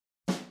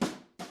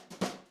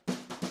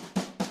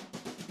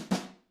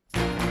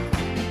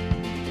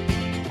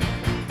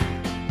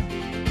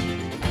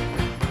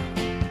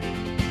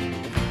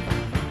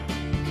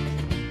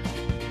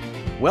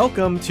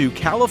Welcome to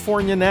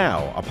California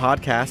Now, a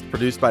podcast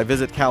produced by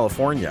Visit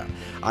California.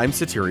 I'm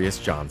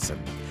Soterios Johnson.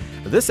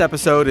 This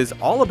episode is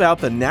all about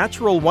the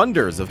natural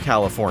wonders of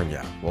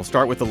California. We'll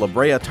start with the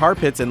Brea Tar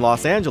Pits in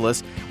Los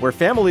Angeles, where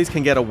families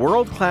can get a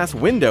world-class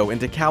window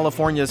into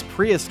California's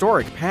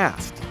prehistoric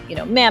past.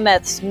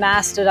 Mammoths,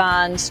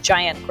 mastodons,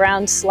 giant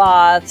ground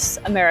sloths,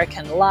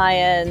 American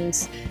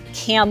lions,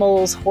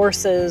 camels,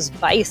 horses,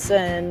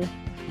 bison.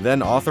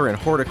 Then author and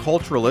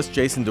horticulturalist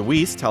Jason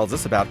Dewees tells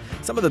us about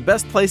some of the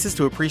best places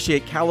to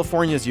appreciate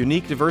California's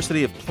unique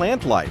diversity of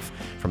plant life,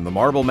 from the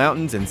Marble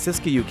Mountains in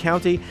Siskiyou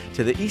County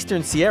to the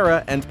Eastern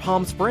Sierra and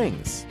Palm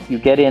Springs. You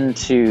get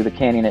into the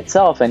canyon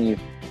itself and you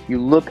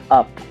look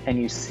up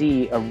and you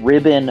see a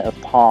ribbon of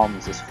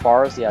palms as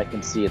far as the eye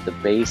can see at the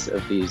base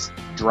of these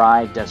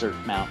dry desert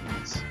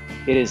mountains.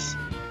 It is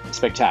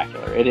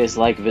spectacular. It is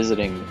like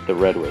visiting the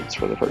redwoods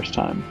for the first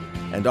time.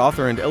 And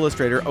author and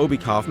illustrator Obi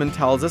Kaufmann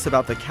tells us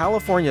about the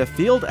California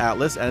Field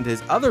Atlas and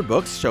his other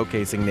books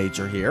showcasing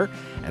nature here,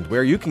 and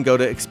where you can go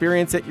to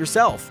experience it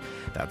yourself.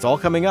 That's all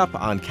coming up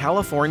on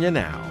California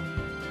Now.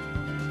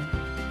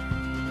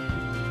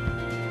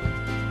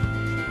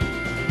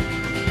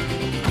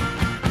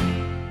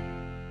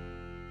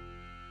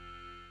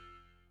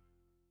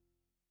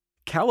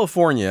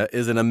 California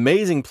is an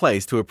amazing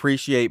place to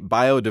appreciate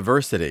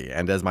biodiversity,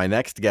 and as my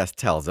next guest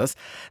tells us,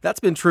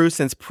 that's been true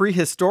since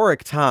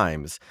prehistoric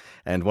times.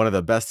 And one of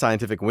the best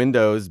scientific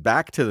windows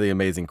back to the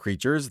amazing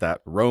creatures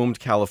that roamed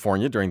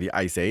California during the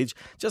Ice Age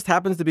just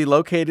happens to be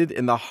located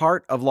in the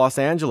heart of Los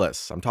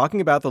Angeles. I'm talking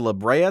about the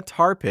Brea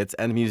Tar Pits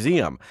and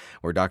Museum,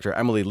 where Dr.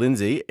 Emily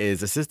Lindsey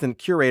is assistant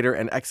curator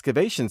and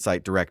excavation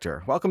site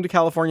director. Welcome to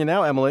California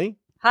Now, Emily.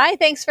 Hi,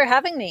 thanks for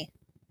having me.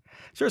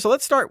 Sure. So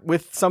let's start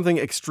with something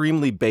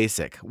extremely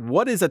basic.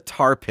 What is a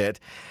tar pit,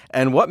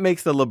 and what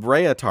makes the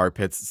Brea Tar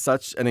Pits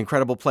such an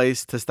incredible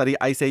place to study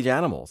Ice Age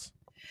animals?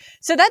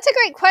 So that's a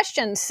great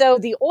question. So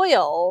the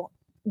oil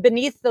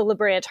beneath the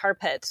Brea Tar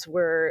Pits,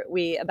 were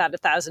about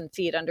 1,000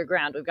 feet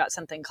underground, we've got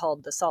something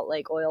called the Salt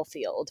Lake oil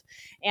field.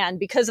 And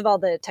because of all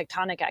the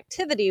tectonic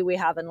activity we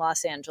have in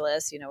Los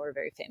Angeles, we're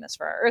very famous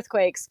for our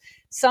earthquakes,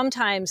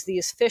 sometimes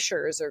these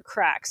fissures or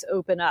cracks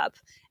open up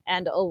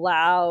and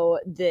allow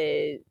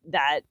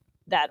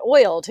that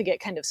oil to get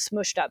kind of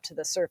smushed up to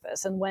the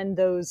surface. And when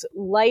those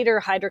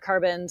lighter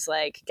hydrocarbons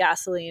like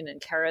gasoline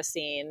and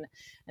kerosene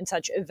and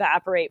such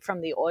evaporate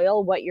from the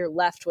oil, what you're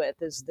left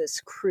with is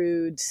this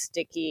crude,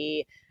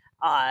 sticky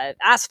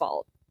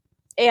asphalt.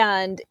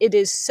 And it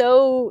is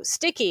so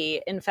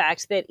sticky, in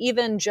fact, that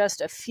even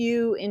just a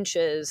few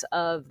inches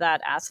of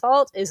that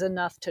asphalt is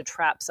enough to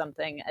trap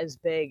something as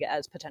big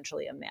as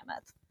potentially a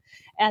mammoth.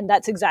 And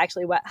that's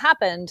exactly what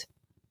happened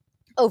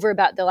over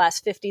about the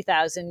last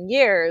 50,000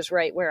 years,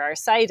 right where our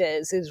site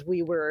is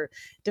we were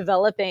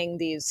developing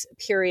these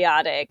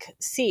periodic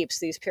seeps,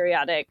 these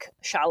periodic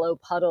shallow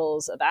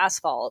puddles of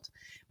asphalt,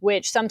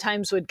 which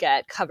sometimes would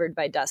get covered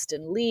by dust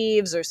and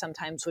leaves, or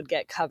sometimes would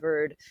get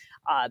covered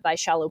by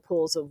shallow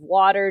pools of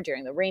water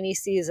during the rainy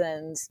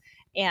seasons.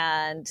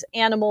 And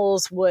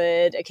animals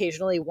would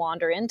occasionally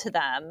wander into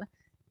them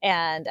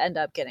and end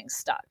up getting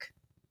stuck.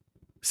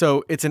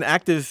 So it's an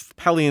active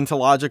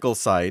paleontological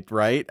site,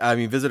 right? I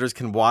mean, visitors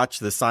can watch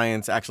the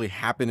science actually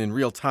happen in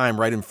real time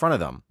right in front of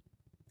them.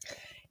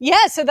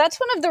 Yeah, so that's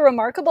one of the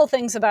remarkable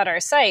things about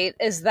our site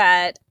is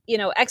that,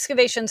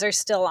 excavations are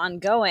still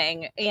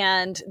ongoing,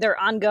 and they're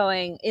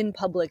ongoing in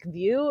public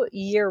view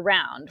year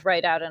round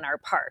right out in our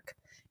park.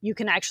 You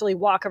can actually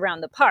walk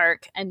around the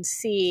park and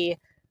see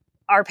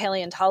our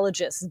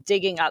paleontologists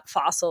digging up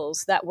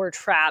fossils that were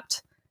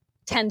trapped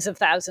tens of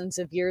thousands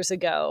of years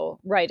ago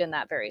right in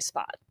that very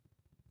spot.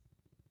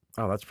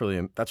 Oh, that's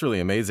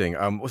really amazing.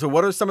 So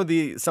what are some of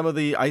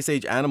the Ice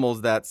Age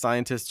animals that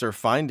scientists are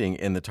finding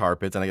in the tar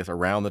pits, and I guess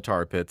around the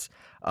tar pits,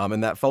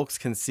 and that folks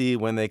can see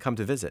when they come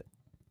to visit?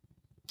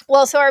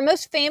 Well, so our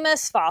most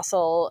famous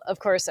fossil, of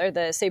course, are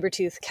the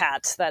sabre-toothed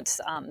cats.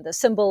 That's the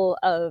symbol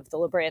of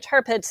the Brea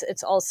Tar Pits.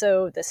 It's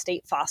also the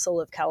state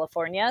fossil of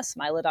California,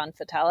 Smilodon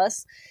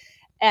fatalis.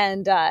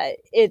 And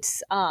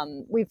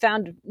we've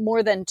found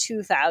more than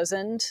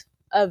 2,000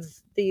 of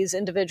these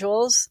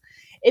individuals.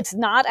 It's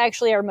not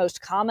actually our most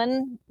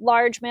common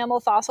large mammal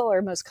fossil.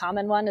 Our most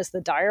common one is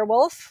the dire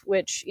wolf,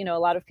 which, a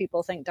lot of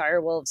people think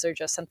dire wolves are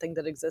just something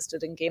that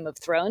existed in Game of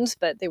Thrones,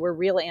 but they were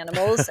real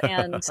animals.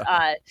 And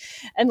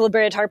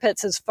Brea Tar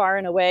Pits is far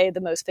and away the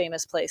most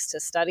famous place to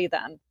study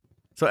them.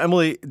 So,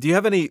 Emily, do you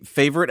have any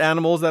favorite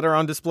animals that are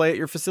on display at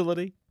your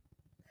facility?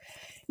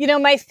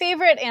 My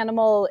favorite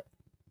animal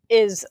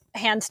is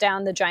hands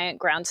down the giant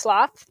ground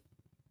sloth.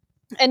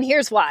 And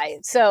here's why.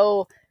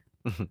 So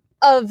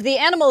of the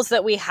animals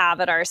that we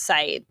have at our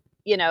site,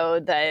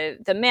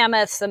 the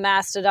mammoths, the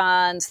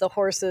mastodons, the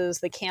horses,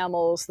 the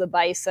camels, the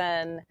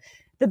bison,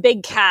 the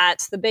big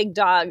cats, the big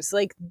dogs,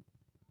 like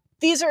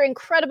these are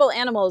incredible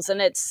animals. And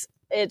it's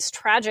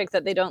tragic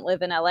that they don't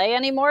live in LA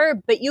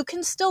anymore, but you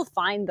can still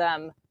find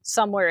them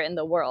somewhere in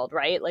the world,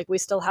 right? Like we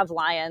still have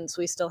lions,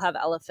 we still have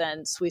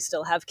elephants, we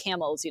still have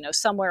camels,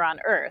 somewhere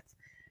on Earth.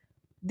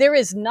 There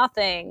is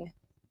nothing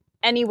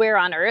anywhere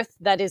on Earth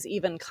that is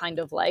even kind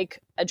of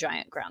like a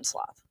giant ground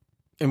sloth.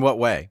 In what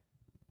way?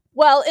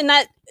 Well, in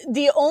that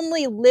the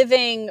only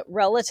living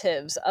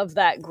relatives of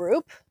that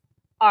group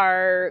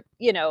are,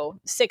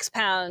 6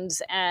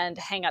 pounds and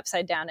hang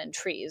upside down in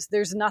trees.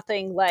 There's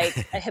nothing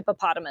like a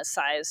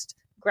hippopotamus-sized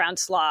ground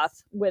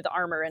sloth with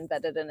armor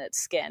embedded in its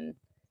skin.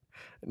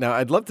 Now,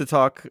 I'd love to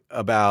talk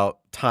about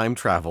time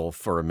travel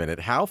for a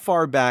minute. How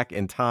far back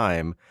in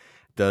time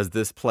does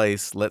this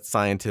place let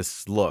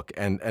scientists look?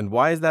 And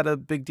why is that a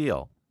big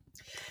deal?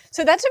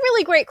 So that's a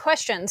really great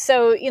question.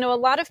 So, a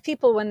lot of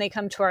people, when they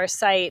come to our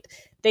site,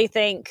 they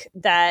think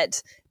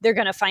that they're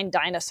going to find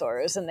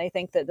dinosaurs, and they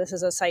think that this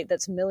is a site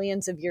that's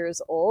millions of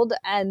years old.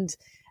 And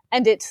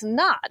it's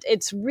not.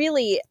 It's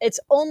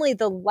only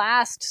the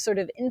last sort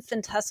of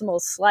infinitesimal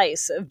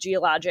slice of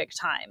geologic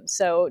time.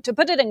 So to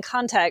put it in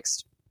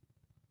context,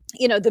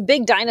 the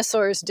big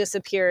dinosaurs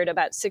disappeared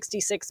about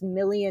 66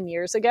 million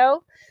years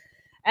ago.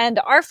 And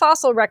our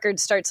fossil record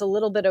starts a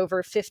little bit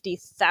over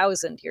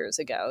 50,000 years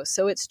ago.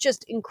 So it's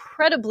just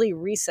incredibly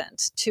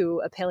recent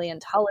to a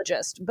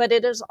paleontologist, but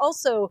it is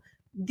also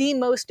the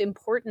most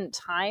important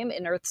time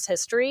in Earth's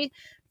history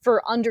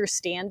for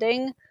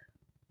understanding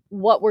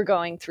what we're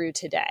going through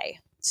today.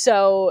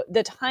 So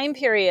the time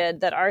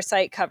period that our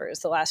site covers,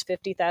 the last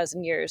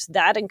 50,000 years,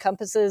 that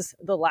encompasses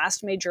the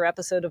last major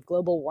episode of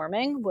global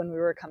warming when we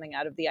were coming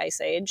out of the Ice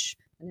Age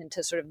and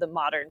into sort of the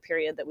modern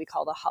period that we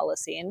call the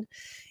Holocene.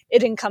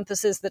 It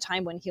encompasses the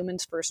time when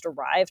humans first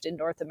arrived in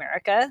North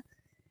America,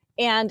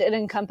 and it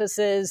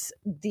encompasses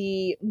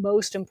the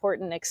most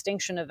important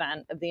extinction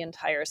event of the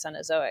entire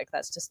Cenozoic,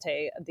 that's to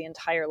say, of the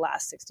entire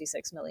last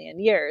 66 million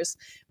years,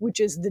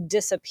 which is the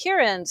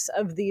disappearance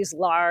of these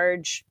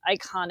large,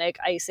 iconic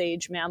Ice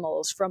Age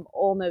mammals from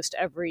almost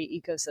every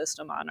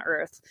ecosystem on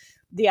Earth,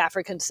 the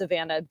African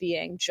savanna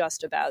being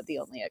just about the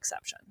only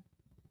exception.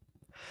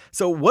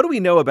 So what do we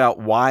know about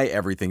why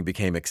everything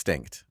became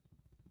extinct?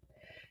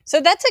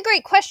 So that's a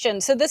great question.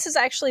 So this has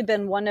actually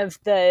been one of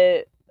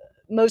the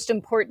most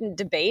important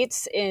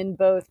debates in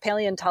both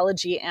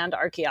paleontology and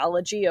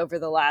archaeology over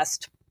the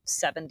last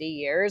 70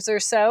 years or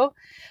so.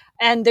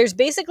 And there's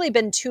basically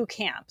been two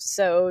camps.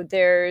 So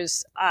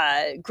there's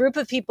a group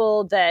of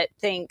people that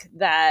think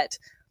that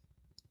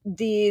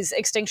these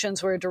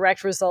extinctions were a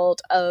direct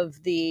result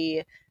of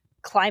the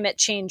climate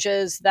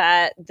changes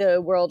that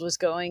the world was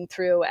going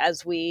through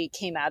as we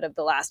came out of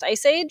the last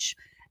ice age.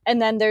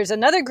 And then there's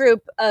another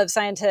group of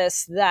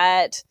scientists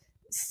that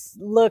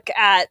look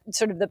at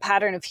sort of the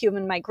pattern of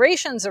human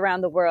migrations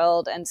around the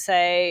world and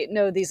say,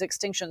 no, these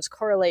extinctions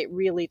correlate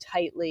really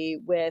tightly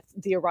with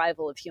the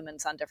arrival of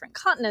humans on different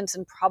continents.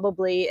 And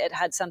probably it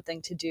had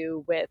something to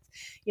do with,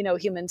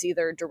 humans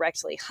either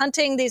directly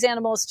hunting these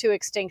animals to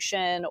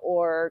extinction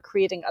or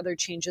creating other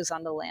changes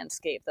on the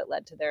landscape that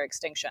led to their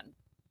extinction.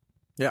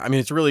 Yeah, I mean,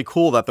 it's really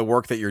cool that the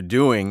work that you're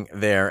doing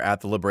there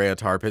at the Brea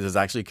Tar Pits is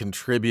actually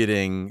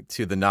contributing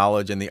to the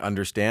knowledge and the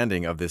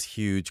understanding of this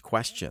huge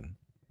question.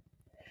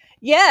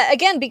 Yeah,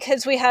 again,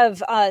 because we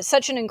have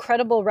such an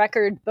incredible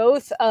record,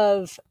 both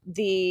of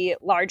the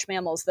large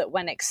mammals that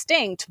went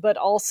extinct, but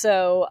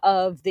also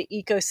of the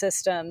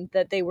ecosystem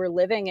that they were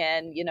living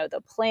in,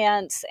 the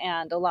plants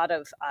and a lot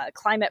of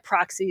climate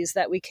proxies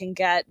that we can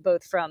get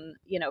both from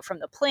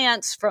the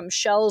plants, from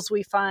shells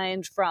we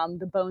find, from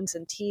the bones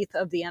and teeth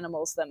of the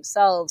animals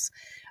themselves,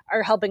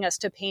 are helping us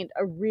to paint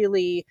a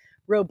really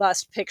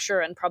robust picture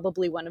and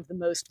probably one of the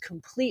most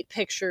complete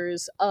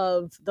pictures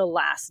of the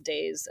last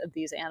days of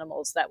these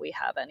animals that we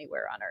have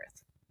anywhere on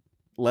Earth.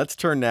 Let's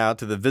turn now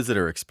to the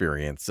visitor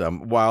experience.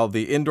 While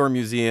the indoor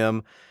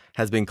museum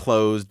has been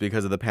closed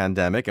because of the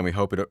pandemic, and we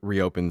hope it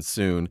reopens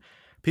soon,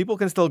 people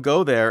can still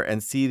go there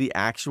and see the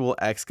actual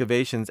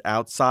excavations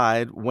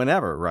outside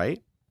whenever,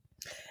 right?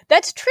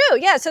 That's true.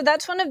 Yeah. So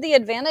that's one of the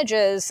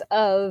advantages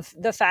of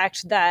the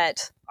fact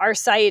that our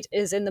site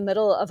is in the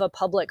middle of a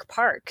public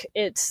park.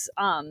 It's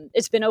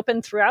been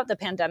open throughout the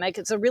pandemic.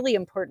 It's a really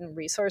important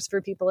resource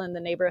for people in the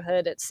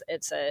neighborhood.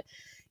 It's a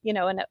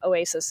an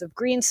oasis of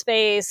green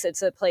space.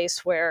 It's a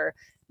place where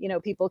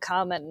people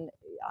come and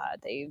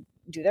they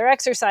do their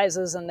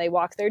exercises and they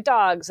walk their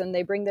dogs and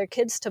they bring their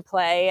kids to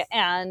play.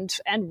 And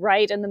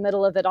right in the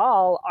middle of it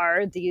all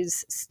are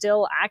these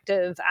still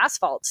active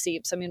asphalt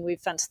seeps. I mean, we've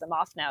fenced them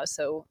off now,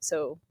 so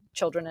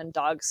children and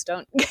dogs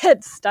don't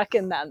get stuck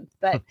in them.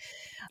 But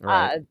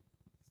Right.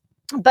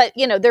 But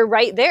they're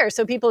right there,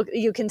 so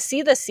you can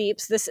see the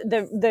seeps.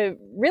 The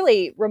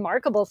really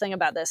remarkable thing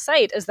about this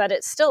site is that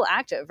it's still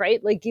active,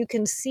 right? Like you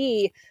can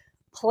see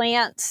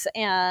plants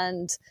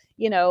and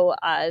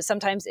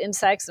sometimes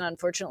insects, and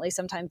unfortunately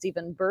sometimes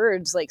even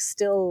birds, like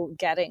still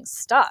getting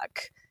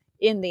stuck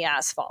in the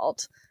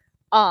asphalt.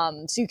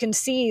 So you can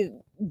see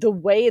the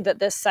way that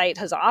this site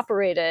has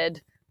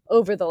operated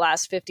over the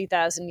last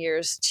 50,000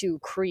 years to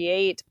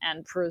create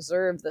and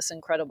preserve this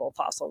incredible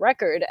fossil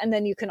record. And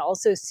then you can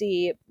also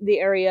see the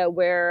area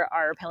where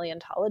our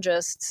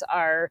paleontologists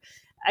are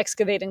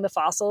excavating the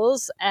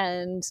fossils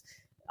and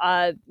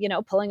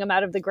pulling them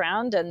out of the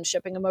ground and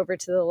shipping them over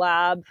to the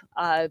lab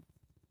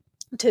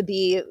to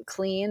be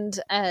cleaned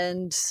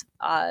and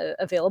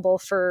available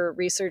for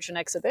research and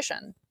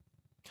exhibition.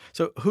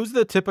 So who's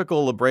the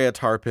typical La Brea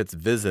Tar Pits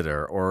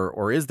visitor,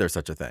 or is there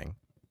such a thing?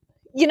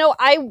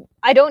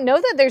 I don't know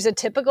that there's a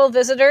typical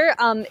visitor.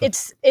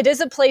 It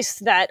is a place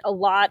that a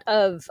lot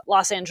of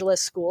Los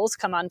Angeles schools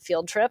come on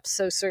field trips.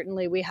 So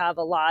certainly we have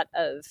a lot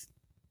of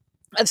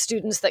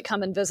students that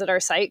come and visit our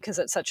site because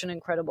it's such an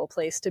incredible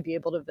place to be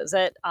able to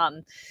visit.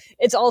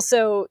 It's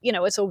also,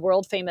 it's a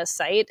world famous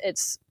site.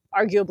 It's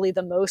arguably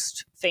the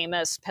most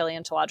famous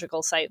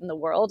paleontological site in the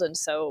world. And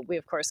so we,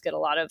 of course, get a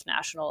lot of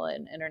national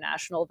and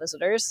international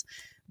visitors.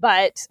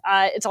 But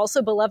it's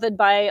also beloved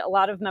by a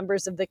lot of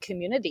members of the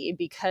community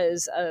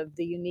because of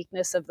the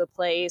uniqueness of the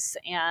place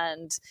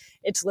and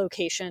its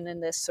location in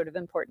this sort of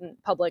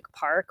important public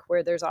park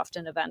where there's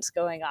often events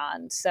going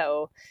on.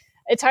 So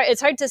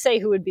it's hard to say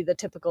who would be the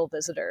typical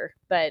visitor,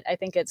 but I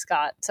think it's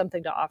got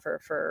something to offer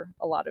for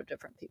a lot of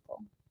different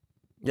people.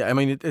 Yeah, I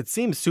mean, it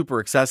seems super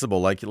accessible.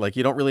 Like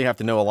you don't really have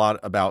to know a lot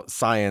about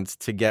science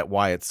to get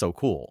why it's so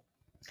cool.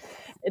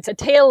 It's a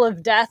tale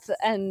of death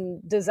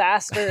and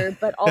disaster,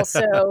 but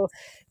also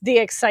the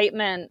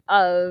excitement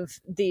of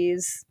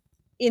these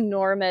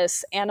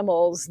enormous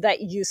animals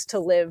that used to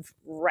live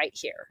right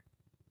here.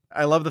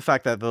 I love the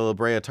fact that the La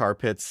Brea Tar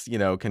Pits,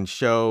 can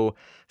show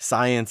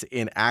science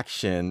in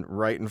action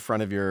right in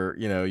front of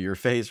your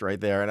face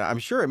right there. And I'm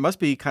sure it must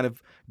be kind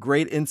of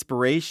great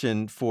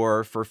inspiration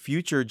for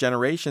future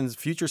generations,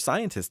 future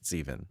scientists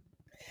even.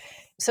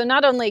 So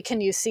not only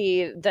can you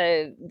see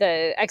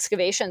the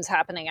excavations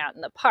happening out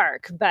in the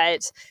park,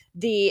 but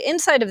the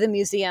inside of the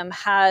museum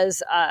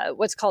has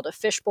what's called a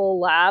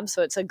fishbowl lab.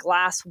 So it's a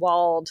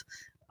glass-walled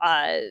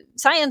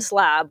science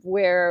lab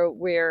where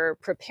we're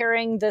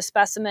preparing the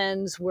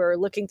specimens, we're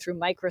looking through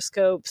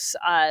microscopes,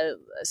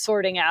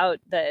 sorting out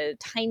the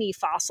tiny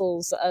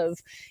fossils of,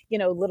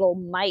 little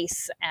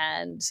mice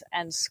and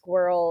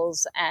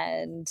squirrels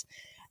and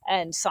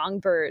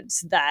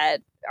songbirds that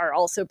are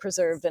also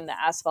preserved in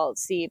the asphalt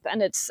seep.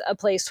 And it's a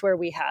place where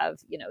we have,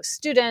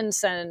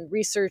 students and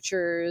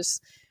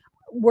researchers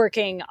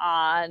working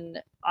on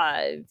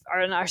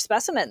our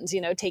specimens,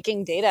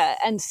 taking data.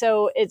 And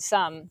so it's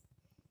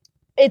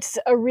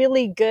a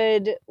really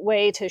good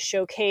way to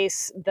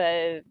showcase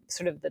the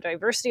sort of the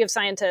diversity of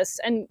scientists.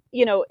 And,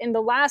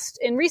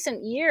 in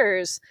recent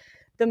years,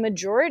 the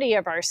majority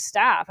of our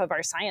staff, of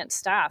our science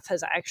staff,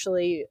 has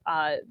actually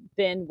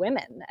been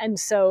women. And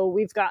so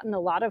we've gotten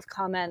a lot of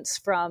comments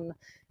from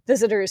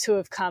visitors who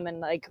have come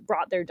and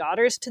brought their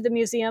daughters to the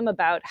museum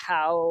about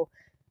how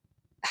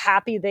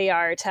happy they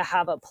are to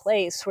have a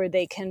place where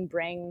they can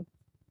bring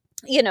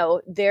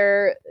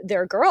their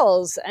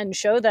girls and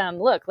show them,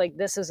 look,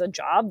 this is a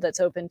job that's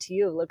open to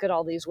you. Look at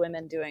all these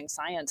women doing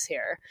science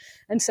here.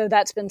 And so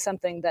that's been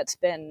something that's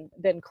been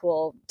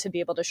cool to be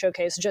able to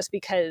showcase, just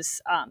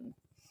because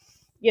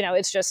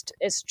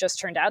it's just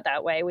turned out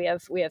that way. We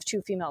have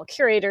 2 female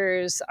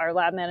curators, our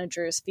lab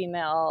manager is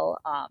female,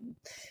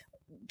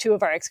 2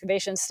 of our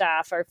excavation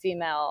staff are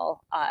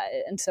female,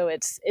 and so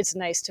it's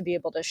nice to be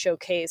able to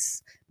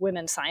showcase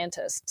women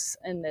scientists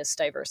in this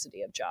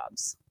diversity of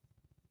jobs.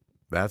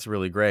 That's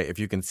really great. If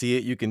you can see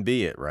it, you can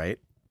be it, right?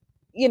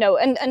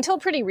 And until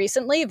pretty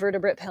recently,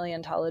 vertebrate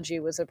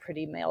paleontology was a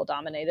pretty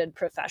male-dominated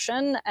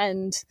profession.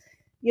 And,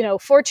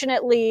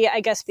 fortunately, I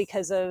guess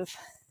because of,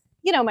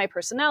 my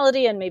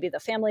personality and maybe the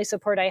family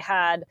support I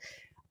had,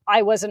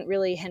 I wasn't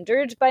really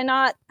hindered by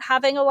not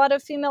having a lot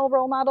of female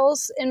role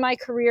models in my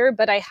career.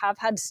 But I have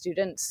had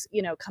students,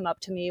 come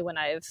up to me when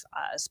I've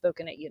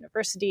spoken at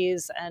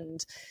universities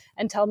and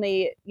tell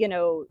me,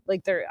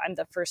 I'm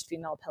the first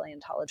female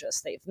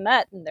paleontologist they've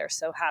met, and they're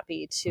so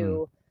happy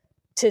to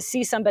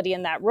see somebody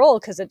in that role,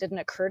 because it didn't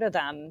occur to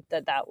them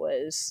that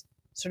was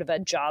sort of a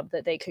job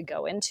that they could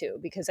go into.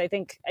 Because I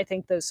think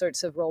those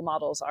sorts of role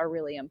models are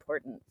really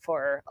important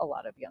for a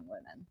lot of young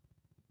women.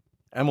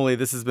 Emily,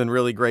 this has been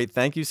really great.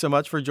 Thank you so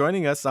much for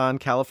joining us on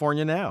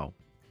California Now.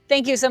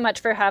 Thank you so much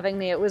for having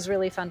me. It was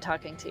really fun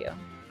talking to you.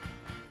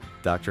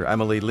 Dr.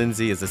 Emily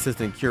Lindsey is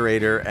Assistant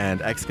Curator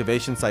and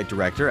Excavation Site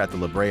Director at the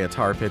La Brea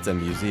Tar Pits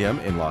and Museum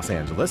in Los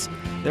Angeles.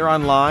 They're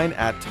online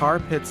at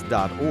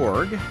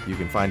tarpits.org. You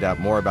can find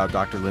out more about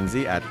Dr.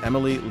 Lindsey at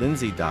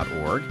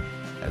emilylindsey.org.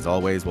 As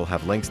always, we'll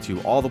have links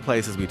to all the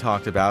places we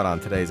talked about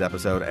on today's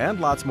episode and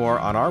lots more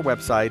on our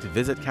website,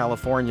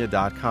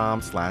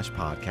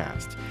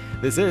 visitcalifornia.com/podcast.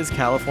 This is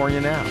California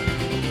Now.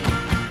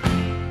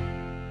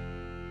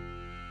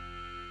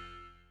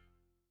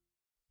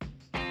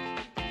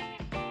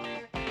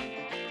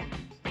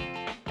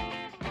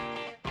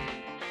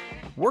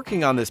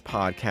 Working on this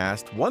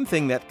podcast, one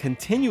thing that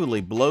continually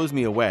blows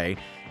me away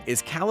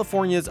is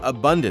California's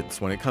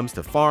abundance when it comes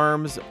to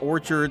farms,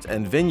 orchards,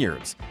 and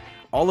vineyards.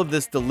 All of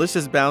this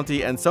delicious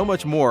bounty and so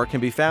much more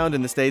can be found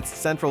in the state's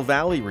Central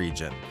Valley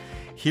region.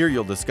 Here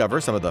you'll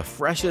discover some of the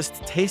freshest,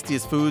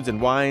 tastiest foods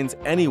and wines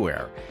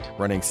anywhere,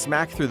 running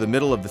smack through the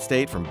middle of the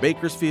state from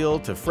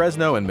Bakersfield to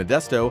Fresno and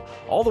Modesto,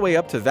 all the way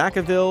up to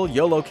Vacaville,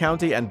 Yolo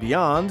County, and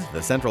beyond.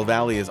 The Central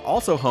Valley is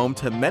also home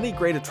to many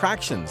great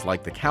attractions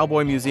like the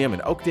Cowboy Museum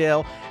in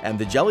Oakdale and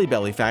the Jelly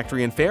Belly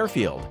Factory in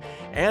Fairfield.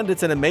 And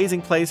it's an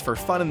amazing place for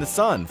fun in the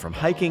sun, from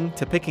hiking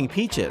to picking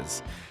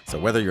peaches. So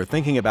whether you're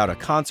thinking about a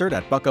concert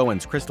at Buck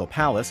Owens Crystal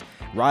Palace,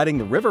 riding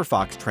the River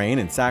Fox train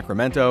in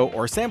Sacramento,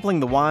 or sampling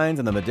the wines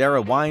on the Madera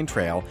Wine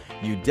Trail,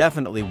 you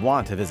definitely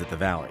want to visit the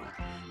valley.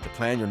 To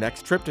plan your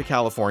next trip to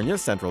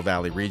California's Central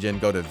Valley region,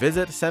 go to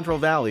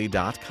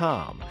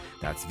visitcentralvalley.com.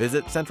 That's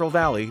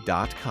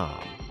visitcentralvalley.com.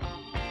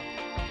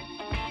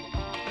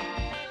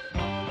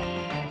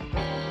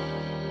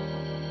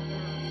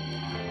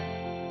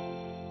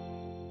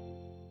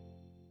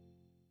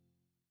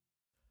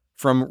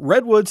 From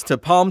redwoods to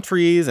palm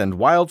trees and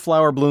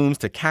wildflower blooms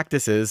to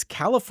cactuses,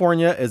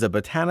 California is a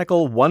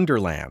botanical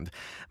wonderland.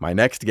 My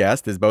next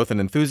guest is both an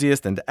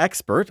enthusiast and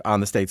expert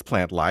on the state's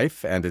plant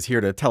life and is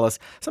here to tell us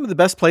some of the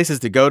best places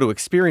to go to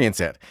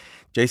experience it.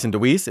 Jason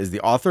Dewees is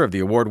the author of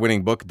the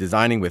award-winning book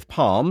Designing with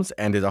Palms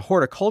and is a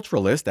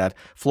horticulturalist at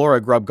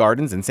Flora Grub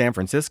Gardens in San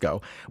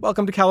Francisco.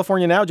 Welcome to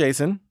California Now,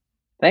 Jason.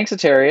 Thanks,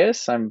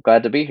 Soterios. I'm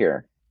glad to be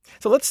here.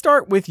 So let's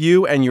start with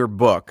you and your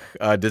book,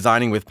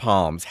 Designing with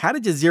Palms. How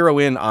did you zero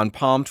in on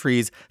palm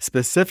trees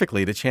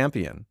specifically to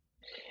champion?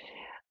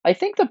 I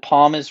think the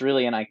palm is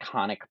really an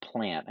iconic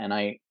plant, and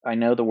I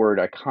know the word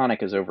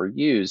iconic is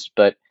overused,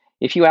 but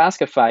if you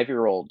ask a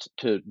 5-year-old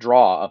to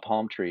draw a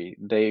palm tree,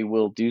 they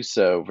will do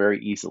so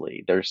very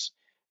easily. There's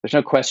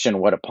no question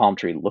what a palm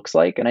tree looks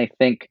like, and I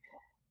think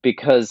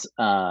because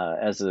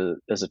as a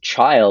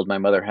child, my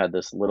mother had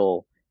this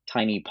little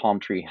tiny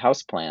palm tree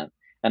houseplant,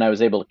 and I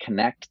was able to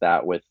connect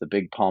that with the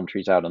big palm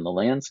trees out in the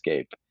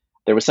landscape.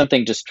 There was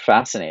something just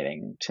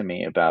fascinating to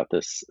me about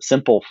this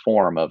simple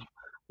form of,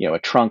 a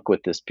trunk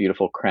with this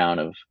beautiful crown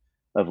of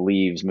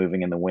leaves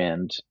moving in the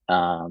wind.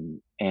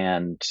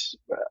 And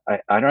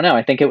I don't know.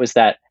 I think it was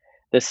that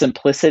the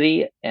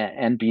simplicity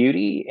and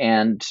beauty,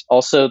 and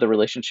also the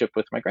relationship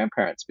with my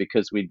grandparents,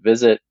 because we'd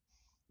visit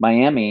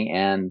Miami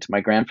and my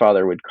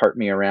grandfather would cart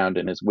me around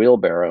in his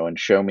wheelbarrow and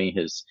show me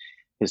his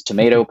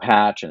tomato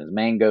patch and his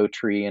mango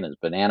tree and his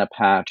banana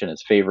patch and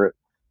his favorite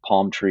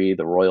palm tree,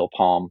 the royal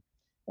palm.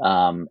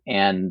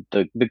 And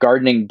the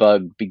gardening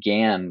bug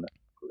began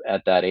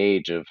at that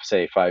age of,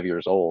 say, 5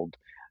 years old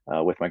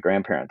with my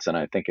grandparents. And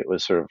I think it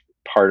was sort of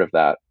part of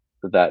that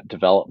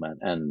development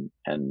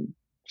and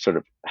sort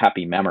of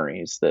happy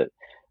memories that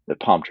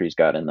palm trees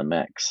got in the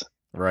mix.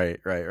 Right.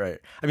 I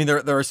mean,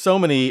 there are so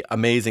many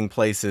amazing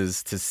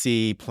places to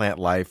see plant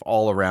life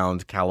all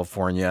around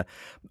California.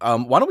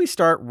 Why don't we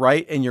start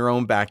right in your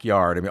own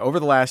backyard? I mean, over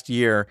the last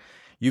year,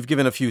 you've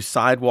given a few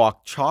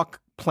sidewalk chalk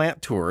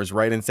plant tours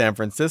right in San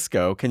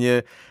Francisco. Can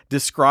you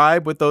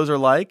describe what those are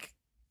like?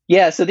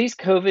 Yeah, so these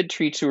COVID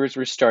tree tours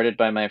were started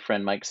by my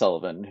friend Mike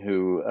Sullivan,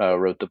 who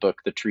wrote the book,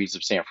 The Trees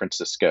of San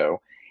Francisco.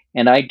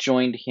 And I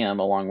joined him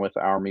along with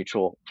our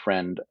mutual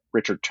friend,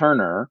 Richard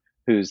Turner,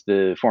 who's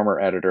the former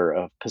editor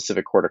of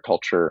Pacific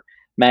Horticulture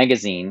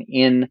magazine,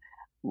 in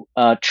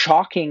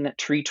chalking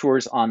tree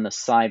tours on the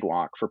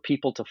sidewalk for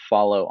people to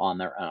follow on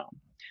their own.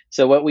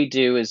 So what we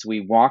do is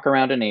we walk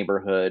around a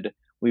neighborhood,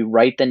 we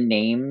write the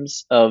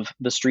names of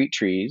the street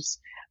trees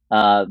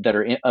that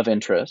are of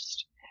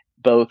interest,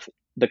 both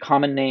the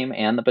common name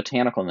and the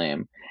botanical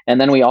name.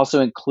 And then we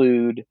also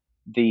include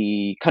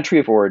the country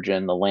of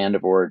origin, the land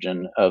of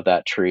origin of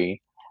that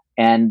tree,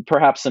 and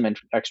perhaps some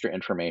extra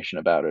information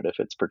about it if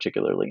it's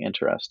particularly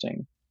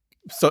interesting.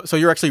 So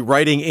you're actually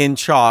writing in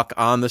chalk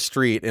on the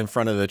street in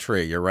front of the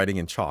tree. You're writing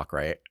in chalk,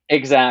 right?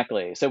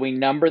 Exactly. So we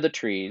number the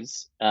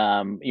trees.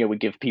 We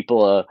give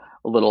people a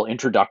little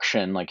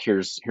introduction, like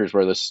here's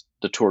where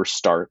the tour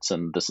starts,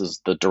 and this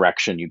is the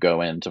direction you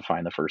go in to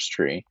find the first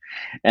tree,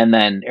 and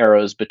then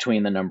arrows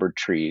between the numbered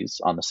trees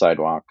on the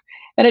sidewalk.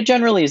 And it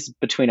generally is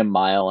between a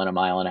mile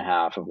and a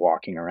half of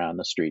walking around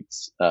the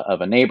streets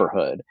of a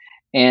neighborhood.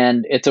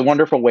 And it's a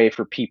wonderful way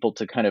for people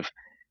to kind of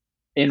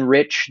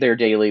enrich their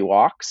daily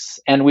walks.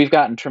 And we've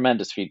gotten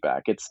tremendous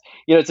feedback. It's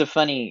a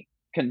funny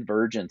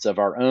convergence of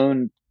our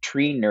own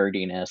tree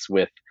nerdiness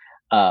with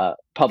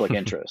public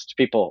interest.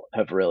 People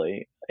have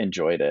really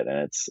enjoyed it, and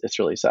it's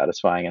really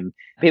satisfying. And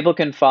people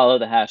can follow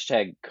the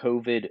hashtag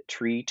COVID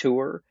Tree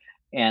Tour,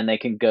 and they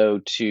can go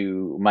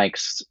to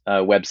Mike's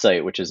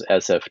website, which is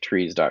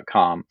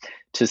sftrees.com,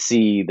 to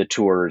see the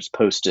tours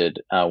posted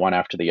one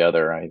after the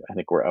other. I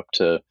think we're up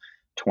to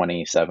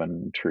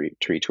 27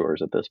 tree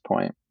tours at this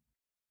point.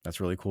 That's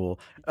really cool.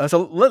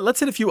 So let's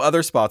hit a few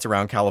other spots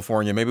around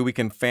California. Maybe we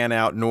can fan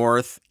out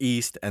north,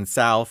 east, and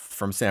south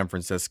from San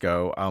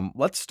Francisco.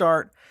 Let's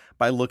start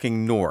by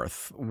looking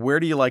north. Where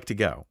do you like to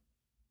go?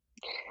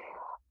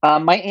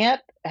 My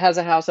aunt has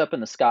a house up in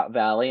the Scott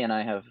Valley, and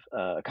I have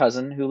a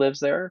cousin who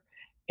lives there.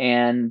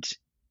 And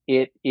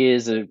it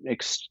is an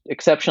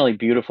exceptionally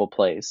beautiful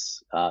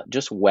place,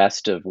 just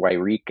west of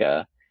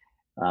Wairika.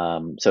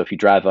 So if you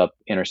drive up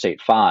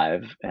Interstate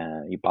 5,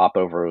 you pop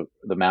over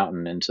the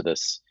mountain into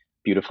this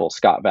beautiful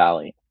Scott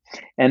Valley.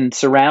 And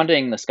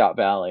surrounding the Scott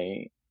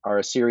Valley are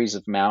a series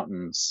of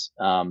mountains,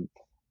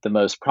 the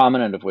most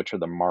prominent of which are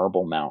the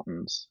Marble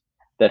Mountains,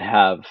 that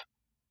have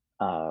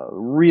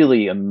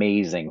really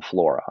amazing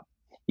flora.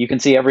 You can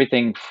see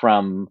everything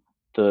from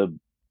the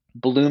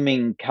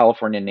blooming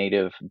California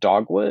native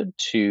dogwood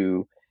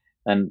to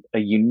and a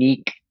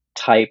unique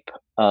type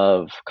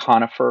of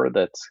conifer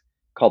that's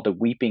called the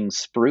weeping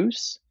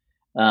spruce.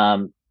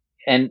 Um,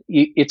 and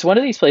it's one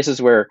of these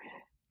places where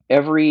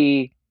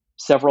every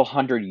several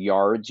hundred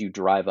yards you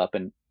drive up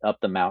and up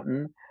the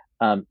mountain,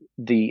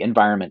 the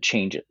environment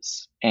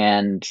changes.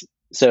 And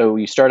so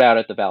you start out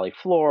at the valley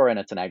floor, and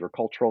it's an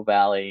agricultural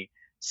valley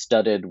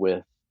studded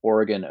with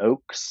Oregon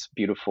oaks,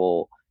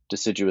 beautiful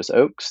deciduous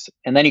oaks.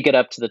 And then you get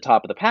up to the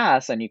top of the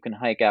pass, and you can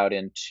hike out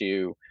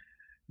into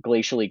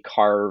glacially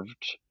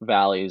carved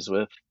valleys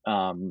with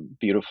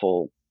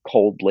beautiful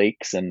cold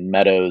lakes and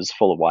meadows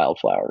full of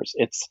wildflowers.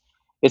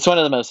 It's one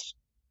of the most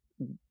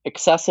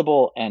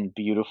accessible and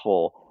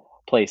beautiful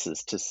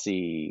places to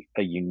see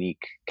a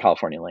unique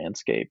California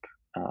landscape,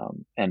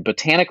 and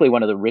botanically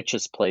one of the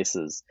richest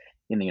places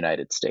in the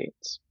United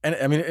States. And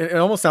I mean, it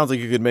almost sounds like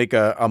you could make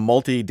a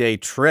multi-day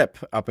trip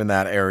up in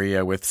that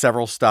area with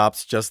several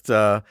stops, just,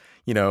 the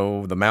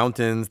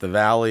mountains, the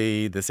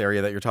valley, this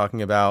area that you're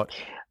talking about.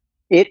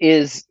 It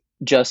is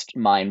just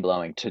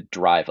mind-blowing to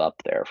drive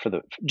up there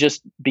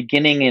just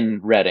beginning in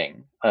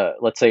Redding.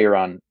 Let's say you're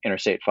on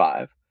Interstate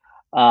 5.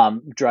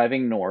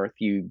 Driving north,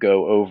 you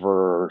go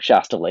over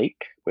Shasta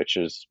Lake, which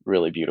is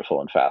really beautiful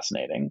and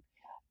fascinating.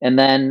 And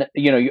then,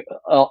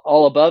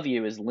 all above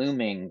you is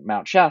looming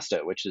Mount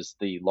Shasta, which is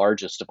the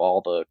largest of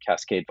all the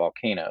Cascade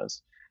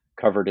volcanoes,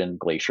 covered in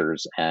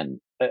glaciers. And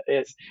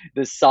it's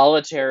this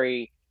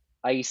solitary,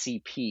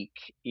 icy peak,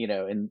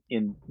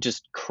 in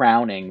just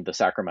crowning the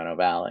Sacramento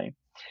Valley.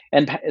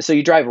 And so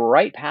you drive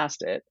right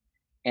past it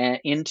and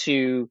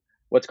into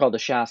what's called the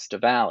Shasta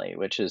Valley,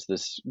 which is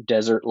this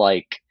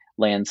desert-like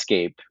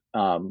landscape,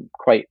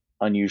 quite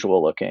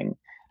unusual looking,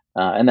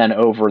 and then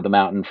over the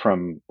mountain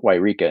from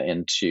Wairika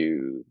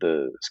into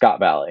the Scott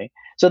Valley.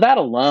 So that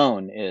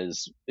alone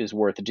is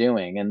worth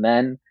doing. And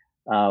then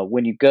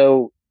when you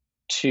go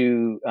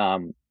to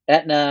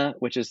Etna,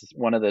 which is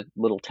one of the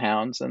little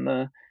towns in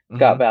the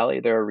Scott Valley,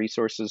 there are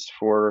resources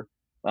for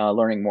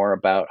learning more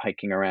about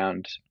hiking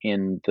around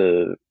in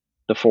the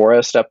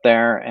forest up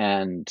there,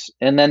 and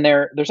then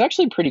there's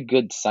actually pretty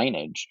good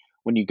signage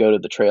when you go to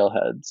the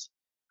trailheads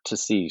to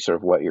see sort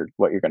of what you're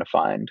going to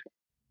find.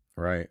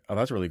 Right. Oh,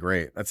 that's really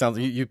great. That sounds,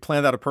 you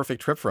planned out a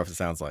perfect trip for us. It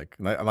sounds like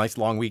a nice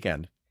long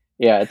weekend.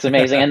 Yeah, it's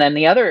amazing. And then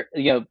the other,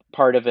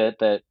 part of it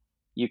that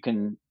you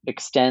can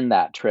extend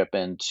that trip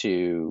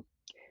into,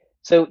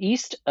 so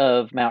east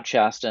of Mount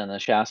Shasta and the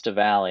Shasta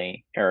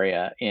Valley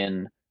area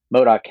in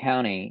Modoc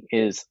County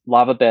is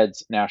Lava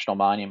Beds National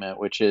Monument,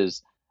 which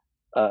is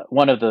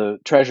one of the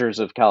treasures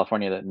of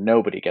California that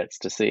nobody gets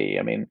to see.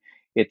 I mean,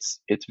 it's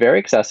very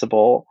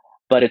accessible,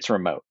 but it's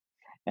remote.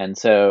 And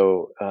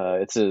so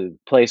it's a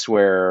place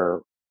where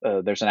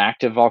there's an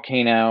active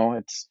volcano.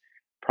 It's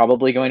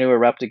probably going to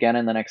erupt again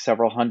in the next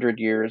several hundred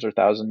years or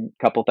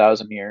couple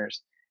thousand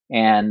years.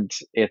 And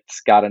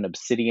it's got an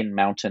obsidian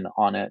mountain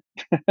on it.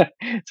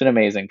 It's an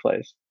amazing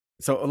place.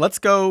 So let's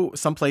go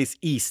someplace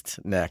east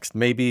next,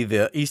 maybe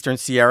the Eastern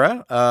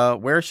Sierra.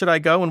 Where should I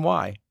go and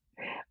why?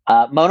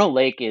 Mono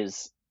Lake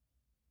is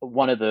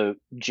one of the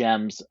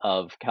gems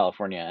of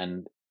California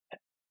and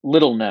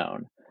little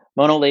known.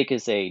 Mono Lake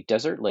is a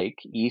desert lake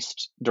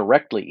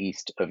directly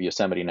east of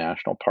Yosemite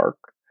National Park.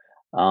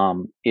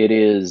 It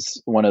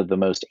is one of the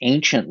most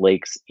ancient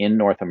lakes in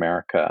North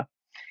America.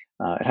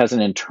 It has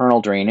an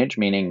internal drainage,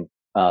 meaning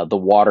the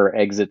water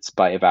exits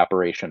by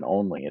evaporation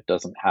only. It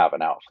doesn't have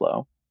an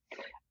outflow.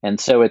 And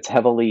so it's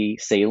heavily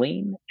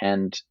saline,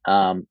 and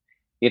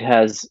it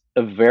has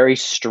a very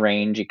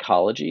strange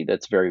ecology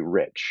that's very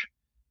rich.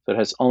 So it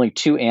has only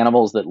two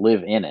animals that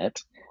live in it.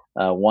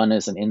 One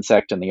is an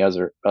insect and the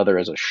other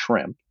is a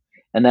shrimp.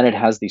 And then it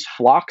has these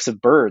flocks of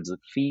birds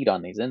that feed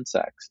on these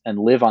insects and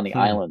live on the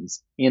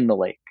islands in the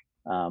lake.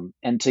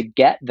 And to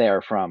get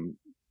there from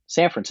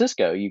San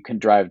Francisco, you can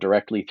drive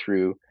directly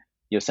through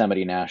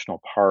Yosemite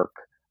National Park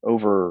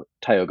over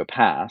Tioga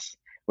Pass,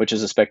 which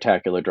is a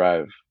spectacular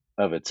drive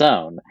of its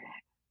own.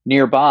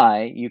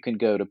 Nearby, you can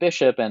go to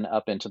Bishop and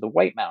up into the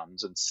White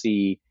Mountains and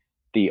see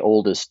the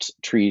oldest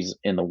trees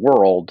in the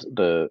world,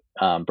 the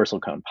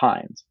bristlecone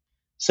pines.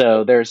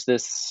 So there's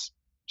this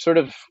sort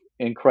of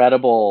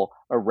incredible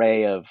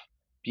array of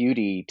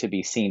beauty to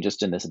be seen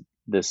just in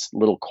this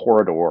little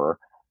corridor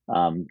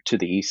to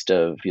the east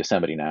of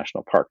Yosemite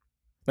National Park.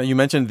 Now, you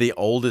mentioned the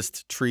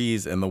oldest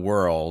trees in the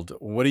world.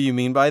 What do you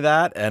mean by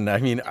that? And I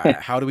mean,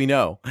 how do we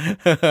know?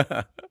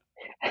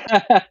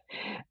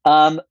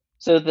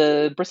 So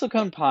the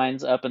bristlecone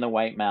pines up in the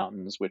White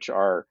Mountains, which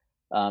are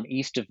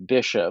east of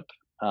Bishop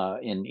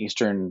in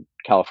eastern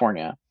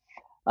California,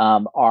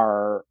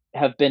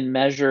 have been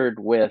measured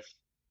with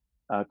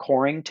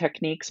coring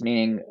techniques,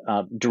 meaning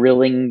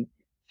drilling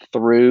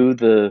through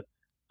the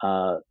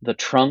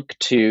trunk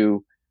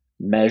to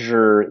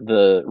measure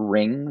the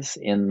rings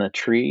in the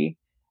tree.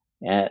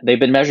 They've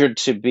been measured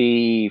to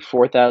be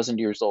 4,000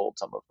 years old,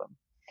 some of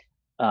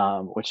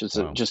them, which is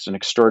just an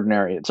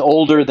extraordinary. It's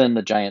older than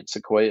the giant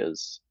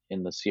sequoias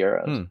in the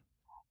Sierras,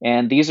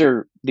 and these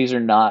are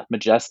not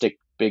majestic,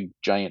 big,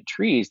 giant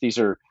trees. These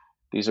are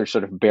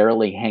sort of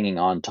barely hanging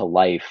on to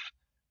life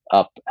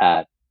up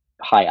at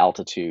high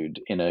altitude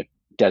in a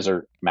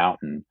desert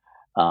mountain.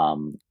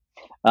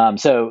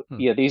 So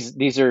yeah,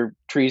 these are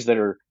trees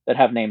that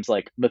have names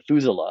like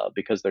Methuselah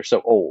because they're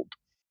so old.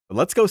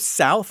 Let's go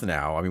south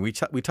now. I mean,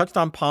 we touched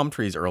on palm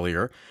trees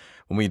earlier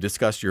when we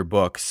discussed your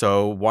book.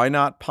 So why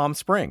not Palm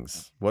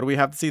Springs? What do we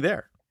have to see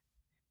there?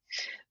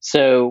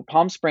 So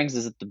Palm Springs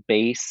is at the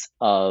base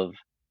of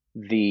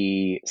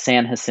the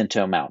San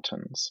Jacinto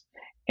Mountains.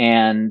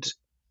 And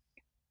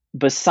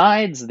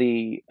besides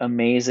the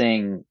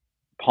amazing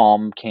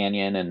Palm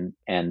Canyon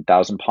and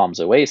Thousand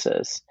Palms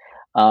Oasis,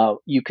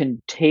 you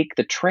can take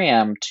the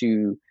tram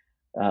to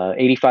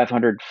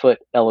 8,500 foot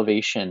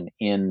elevation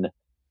in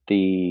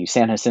the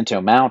San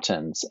Jacinto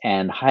Mountains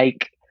and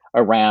hike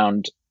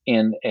around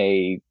in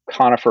a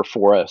conifer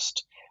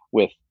forest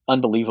with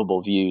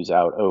unbelievable views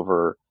out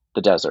over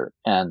the desert.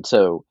 And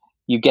so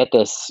you get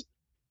this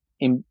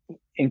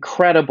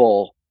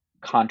incredible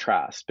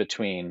contrast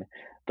between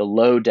the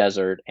low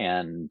desert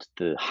and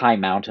the high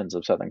mountains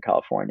of Southern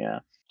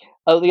California.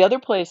 The other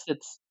place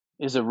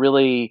is a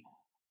really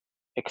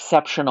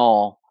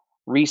exceptional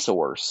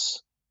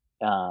resource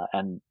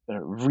and a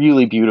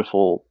really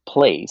beautiful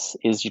place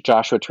is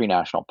Joshua Tree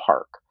National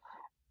Park.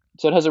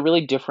 So it has a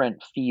really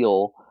different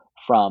feel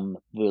from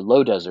the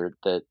low desert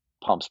that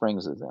Palm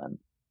Springs is in.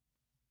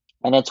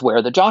 And it's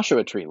where the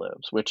Joshua tree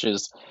lives, which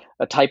is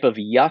a type of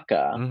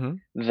yucca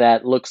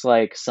that looks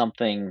like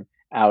something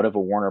out of a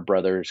Warner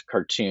Brothers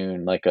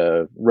cartoon, like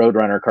a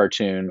Roadrunner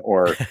cartoon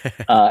or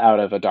out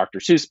of a Dr.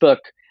 Seuss book.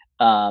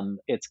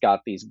 It's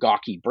got these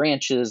gawky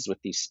branches with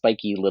these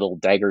spiky little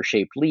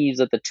dagger-shaped leaves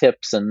at the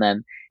tips. And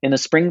then in the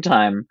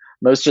springtime,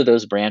 most of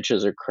those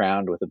branches are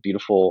crowned with a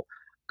beautiful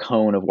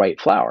cone of white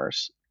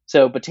flowers.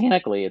 So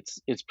botanically,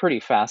 it's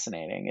pretty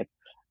fascinating.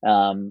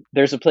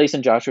 There's a place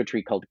in Joshua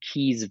Tree called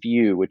Keys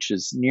View, which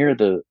is near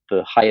the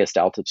highest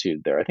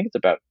altitude there. I think it's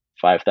about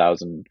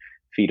 5,000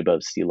 feet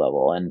above sea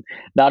level. And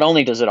not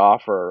only does it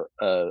offer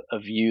a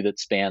view that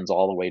spans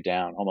all the way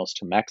down almost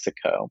to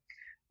Mexico,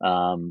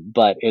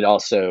 but it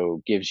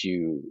also gives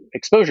you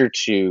exposure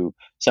to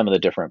some of the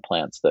different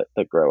plants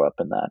that grow up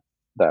in that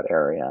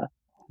area.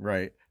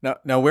 Right.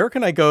 Now, where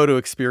can I go to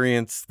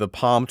experience the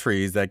palm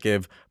trees that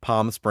give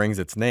Palm Springs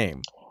its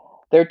name?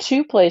 There are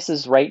two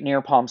places right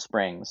near Palm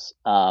Springs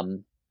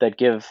that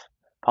give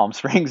Palm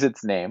Springs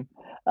its name.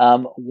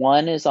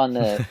 One is on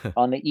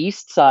the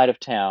east side of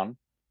town,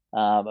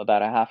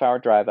 about a half-hour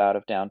drive out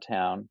of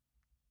downtown.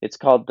 It's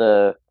called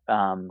the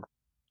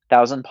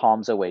Thousand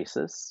Palms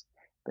Oasis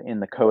in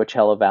the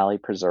Coachella Valley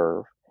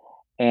Preserve,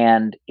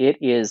 and it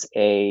is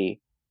a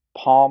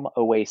palm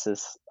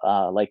oasis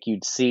like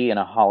you'd see in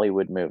a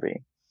Hollywood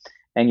movie,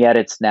 and yet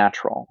it's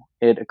natural.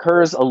 It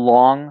occurs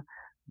along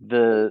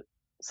the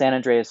San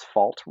Andreas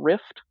Fault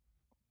Rift,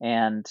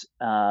 and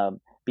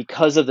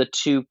because of the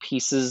two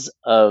pieces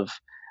of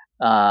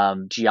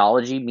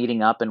geology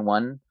meeting up in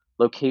one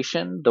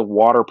location, the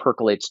water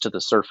percolates to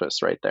the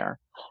surface right there,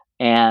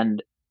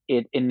 and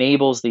it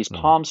enables these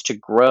palms to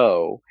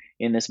grow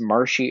in this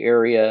marshy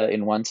area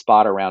in one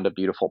spot around a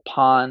beautiful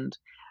pond.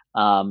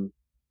 And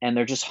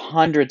there are just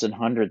hundreds and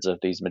hundreds of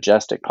these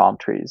majestic palm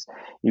trees.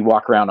 You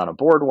walk around on a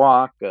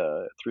boardwalk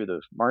through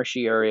the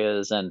marshy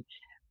areas, and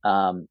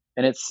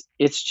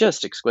it's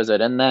just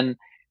exquisite. And then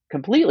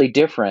completely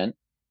different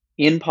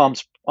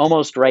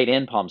almost right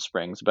in Palm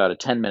Springs, about a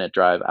 10-minute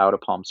drive out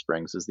of Palm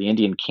Springs, is the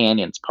Indian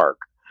Canyons Park.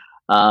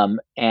 And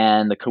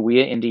the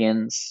Cahuilla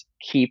Indians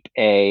keep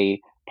a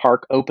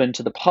park open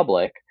to the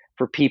public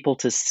for people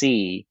to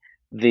see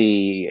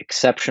the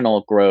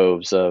exceptional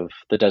groves of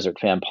the desert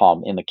fan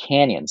palm in the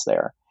canyons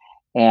there.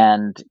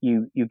 And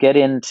you get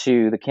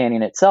into the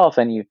canyon itself,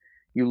 and you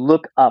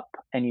look up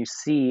and you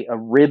see a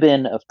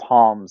ribbon of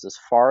palms as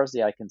far as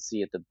the eye can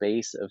see at the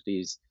base of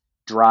these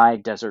dry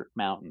desert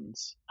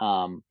mountains.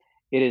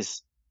 It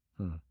is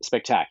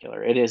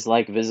spectacular. It is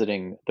like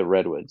visiting the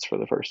redwoods for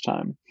the first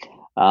time.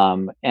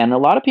 And a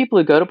lot of people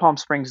who go to Palm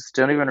Springs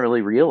don't even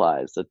really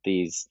realize that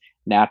these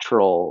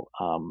natural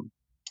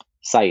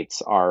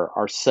sites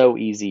are so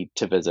easy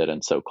to visit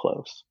and so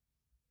close.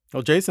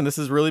 Well, Jason, this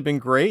has really been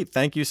great.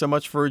 Thank you so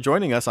much for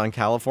joining us on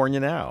California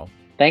Now.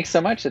 Thanks so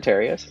much,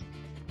 Soterios.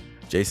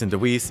 Jason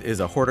Dewees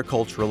is a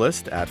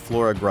horticulturist at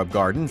Flora Grub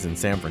Gardens in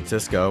San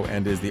Francisco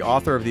and is the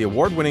author of the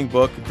award-winning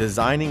book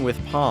Designing with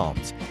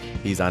Palms.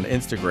 He's on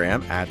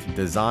Instagram at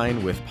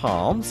Design with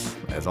Palms.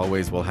 As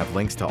always, we'll have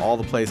links to all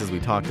the places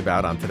we talked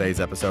about on today's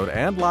episode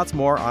and lots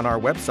more on our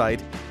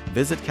website,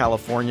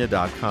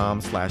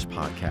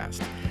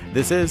 visitcalifornia.com/podcast.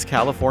 This is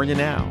California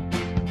Now.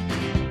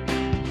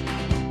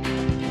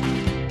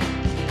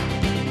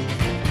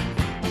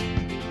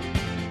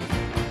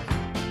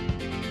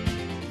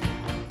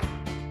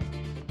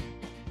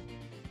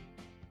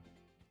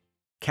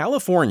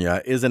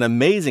 California is an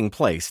amazing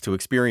place to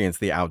experience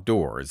the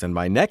outdoors, and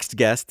my next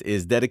guest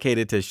is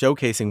dedicated to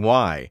showcasing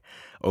why.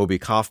 Obi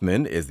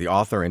Kaufmann is the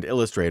author and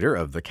illustrator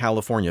of the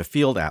California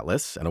Field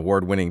Atlas, an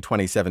award-winning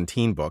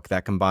 2017 book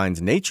that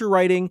combines nature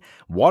writing,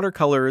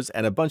 watercolors,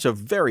 and a bunch of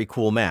very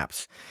cool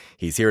maps.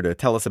 He's here to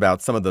tell us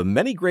about some of the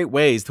many great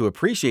ways to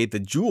appreciate the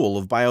jewel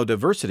of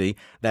biodiversity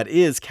that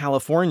is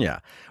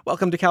California.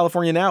 Welcome to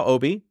California Now,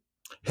 Obi.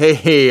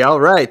 Hey, all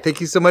right.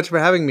 Thank you so much for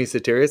having me,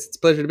 Soterios. It's a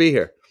pleasure to be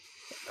here.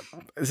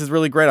 This is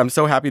really great. I'm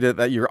so happy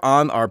that you're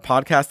on our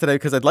podcast today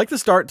because I'd like to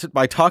start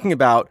by talking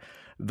about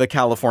the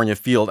California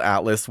Field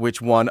Atlas, which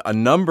won a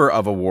number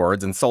of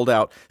awards and sold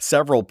out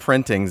several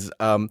printings.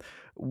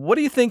 What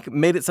do you think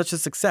made it such a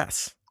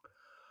success?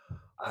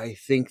 I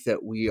think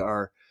that we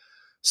are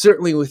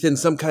certainly within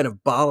some kind of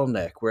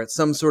bottleneck. We're at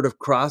some sort of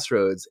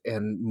crossroads,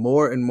 and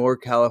more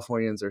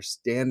Californians are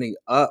standing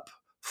up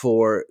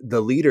for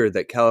the leader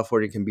that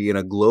California can be in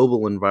a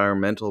global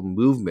environmental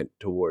movement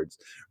towards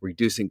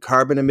reducing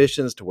carbon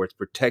emissions, towards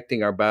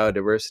protecting our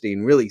biodiversity,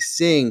 and really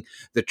seeing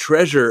the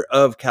treasure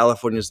of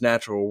California's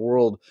natural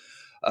world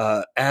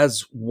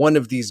as one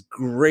of these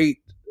great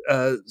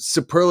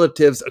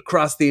superlatives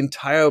across the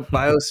entire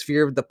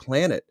biosphere of the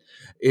planet.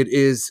 It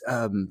is,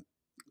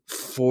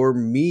 for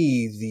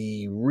me,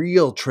 the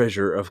real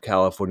treasure of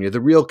California,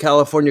 the real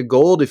California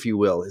gold, if you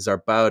will, is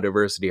our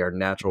biodiversity, our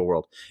natural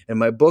world. And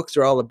my books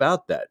are all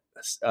about that.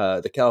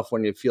 The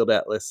California Field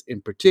Atlas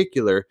in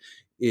particular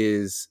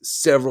is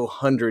several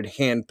hundred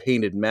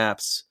hand-painted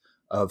maps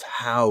of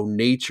how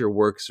nature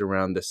works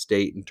around the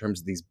state in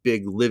terms of these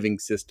big living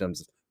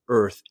systems: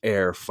 earth,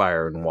 air,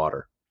 fire, and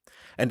water.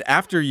 And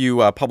after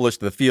you published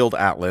the Field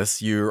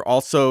Atlas, you've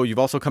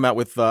also come out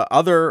with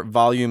other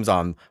volumes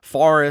on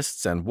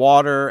forests and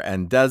water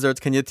and deserts.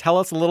 Can you tell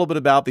us a little bit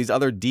about these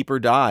other deeper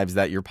dives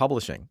that you're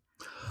publishing?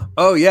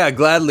 Oh, yeah,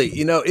 gladly.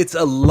 It's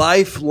a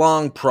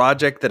lifelong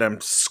project that I'm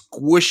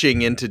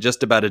squishing into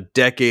just about a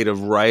decade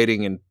of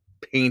writing and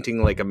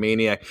painting like a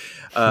maniac,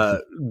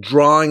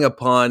 drawing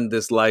upon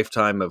this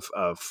lifetime of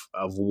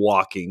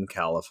walking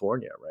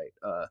California,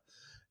 right?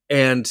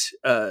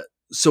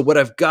 So what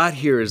I've got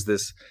here is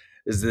this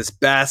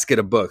basket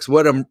of books.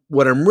 What I'm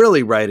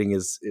really writing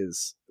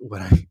is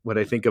what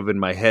I think of in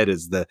my head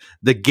is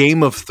the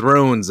Game of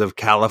Thrones of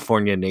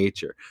California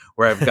nature,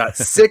 where I've got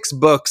 6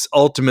 books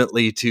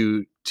ultimately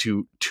to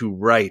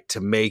write, to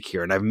make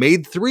here. And I've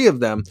made 3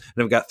 of them,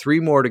 and I've got 3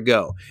 more to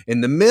go.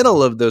 In the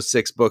middle of those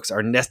 6 books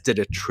are nested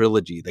a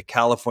trilogy, the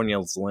California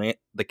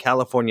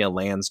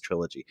Lands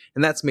trilogy.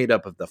 And that's made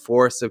up of the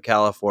forests of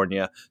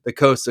California, the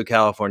coasts of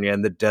California,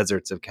 and the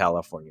deserts of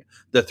California.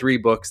 The 3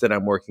 books that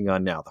I'm working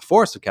on now. The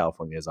Forest of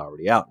California is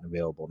already out and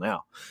available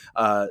now.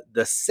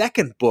 The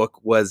second book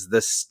was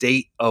The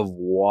State of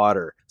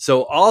Water.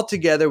 So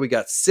altogether, we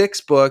got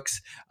 6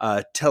 books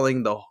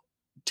telling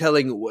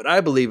what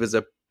I believe is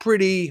a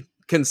pretty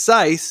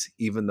concise,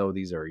 even though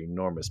these are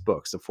enormous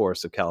books. The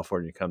Forest of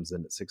California comes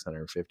in at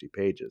 650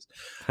 pages.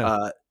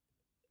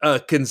 A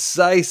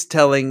concise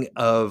telling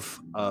of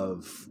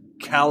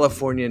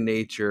California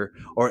nature,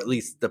 or at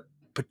least the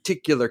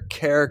particular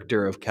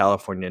character of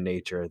California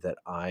nature that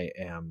I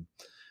am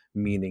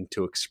meaning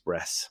to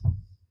express.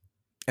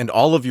 And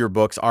all of your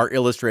books are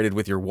illustrated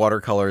with your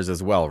watercolors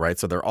as well, right?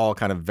 So they're all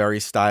kind of very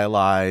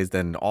stylized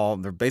and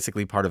they're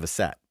basically part of a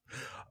set.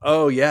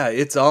 Oh, yeah,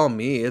 it's all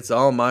me. It's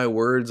all my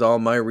words, all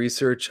my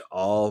research,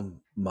 all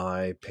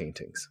my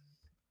paintings.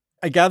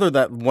 I gather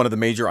that one of the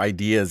major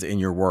ideas in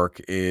your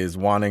work is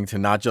wanting to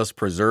not just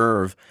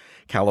preserve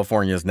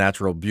California's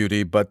natural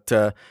beauty, but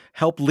to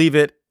help leave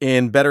it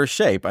in better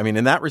shape. I mean,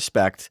 in that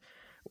respect,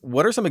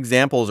 what are some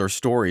examples or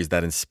stories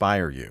that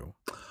inspire you?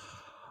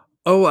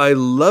 Oh, I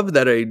love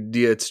that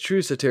idea. It's true,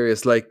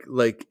 Soterios.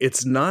 Like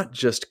it's not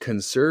just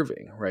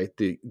conserving, right?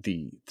 The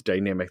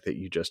dynamic that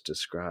you just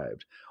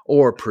described,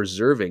 or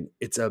preserving.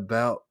 It's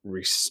about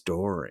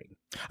restoring.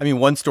 I mean,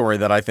 one story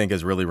that I think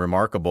is really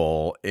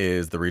remarkable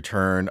is the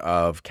return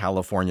of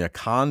California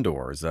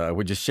condors.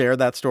 Would you share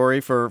that story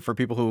for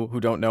people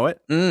who don't know it?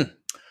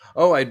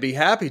 Oh, I'd be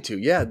happy to.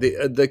 Yeah,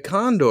 the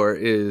condor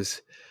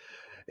is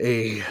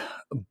a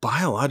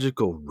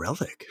biological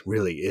relic,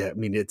 really. I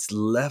mean, it's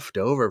left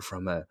over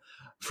from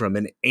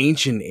an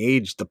ancient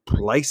age, the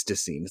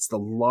Pleistocene. It's the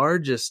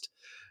largest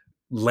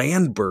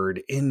land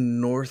bird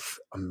in North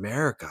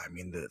America. I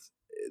mean,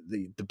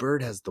 the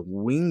bird has the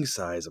wing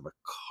size of a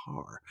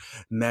car.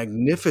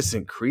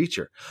 Magnificent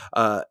creature.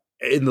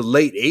 In the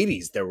late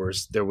 80s,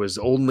 there was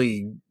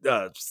only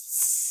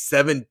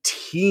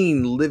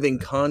 17 living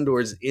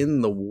condors in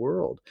the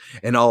world,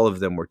 and all of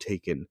them were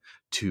taken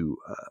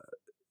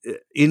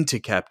into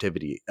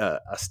captivity,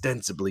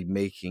 ostensibly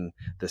making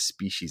the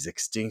species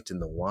extinct in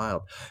the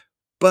wild,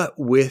 but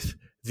with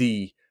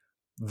the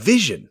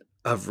vision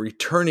of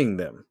returning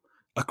them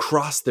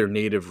across their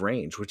native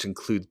range, which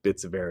includes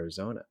bits of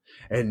Arizona.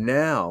 And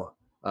now,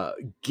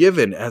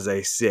 given, as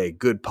I say,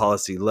 good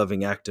policy,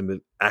 loving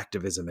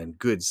activism, and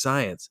good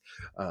science,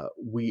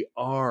 we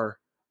are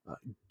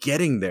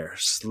getting there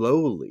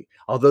slowly,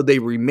 although they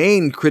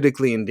remain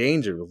critically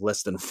endangered with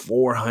less than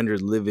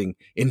 400 living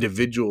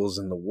individuals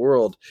in the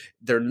world.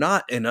 They're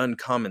not an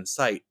uncommon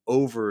sight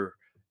over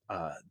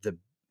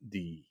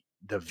the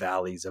the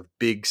valleys of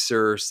Big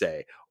Sur,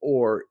 say,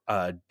 or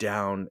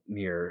down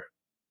near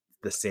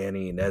the San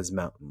Ynez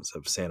Mountains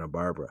of Santa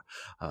Barbara.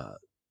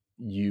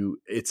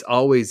 It's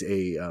always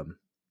a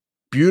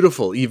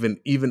beautiful,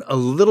 even a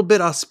little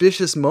bit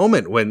auspicious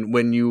moment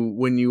when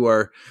you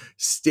are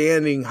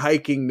standing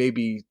hiking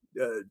maybe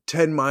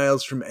 10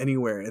 miles from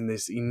anywhere, and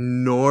this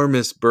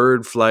enormous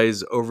bird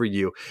flies over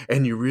you,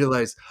 and you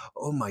realize,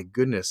 oh my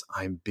goodness,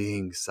 I'm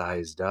being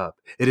sized up.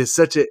 It is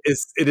such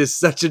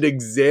an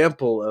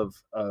example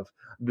of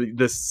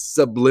the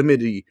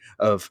sublimity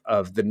of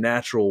the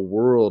natural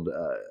world,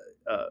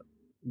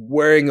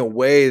 wearing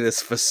away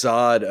this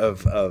facade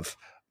of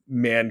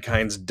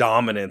mankind's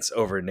dominance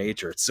over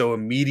nature. It's so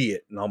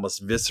immediate and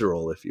almost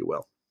visceral, if you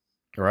will.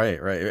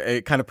 Right, right.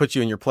 It kind of puts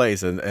you in your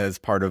place as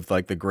part of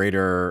like the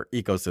greater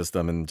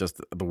ecosystem and just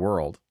the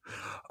world.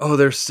 Oh,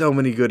 there's so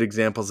many good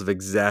examples of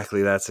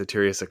exactly that,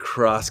 Soterios,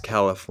 across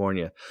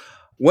California.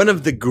 One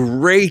of the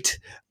great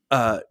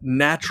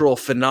natural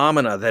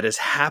phenomena that is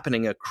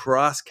happening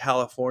across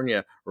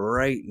California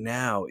right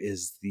now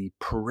is the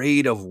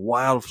parade of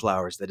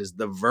wildflowers. That is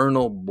the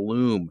vernal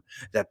bloom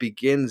that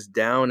begins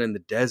down in the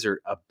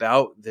desert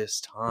about this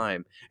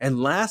time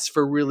and lasts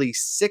for really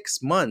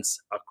 6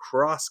 months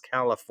across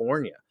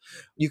California.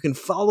 You can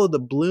follow the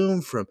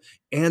bloom from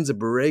Anza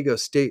Borrego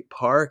State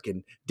Park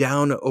and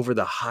down over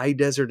the high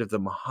desert of the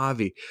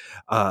Mojave,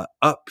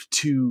 up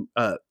to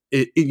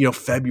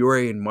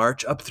February and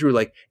March, up through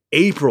like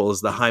April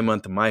is the high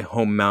month of my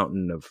home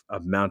mountain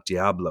of Mount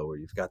Diablo, where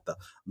you've got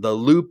the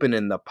lupin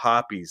and the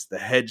poppies, the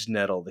hedge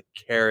nettle, the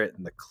carrot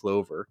and the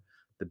clover,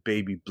 the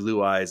baby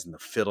blue eyes and the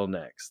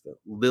fiddlenecks, the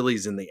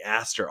lilies and the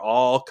aster,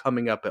 all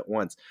coming up at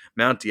once.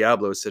 Mount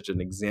Diablo is such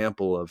an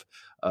example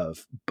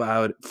of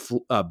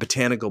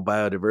botanical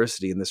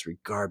biodiversity in this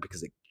regard,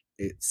 because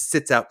it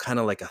sits out kind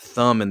of like a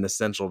thumb in the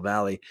Central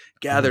Valley,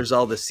 gathers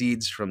all the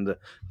seeds from the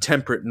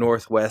temperate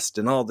Northwest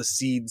and all the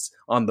seeds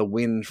on the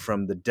wind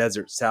from the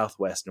desert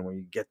Southwest, and where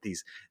you get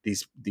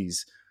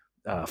these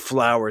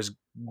flowers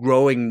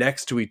growing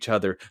next to each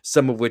other,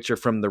 some of which are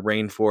from the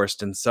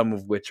rainforest and some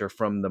of which are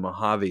from the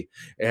Mojave,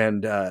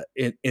 and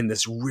in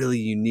this really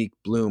unique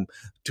bloom,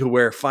 to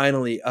where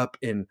finally up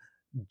in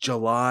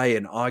July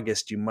and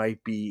August, you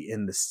might be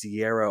in the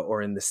Sierra or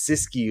in the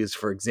Siskiyous,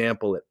 for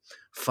example, at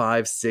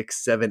 5,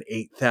 6, 7,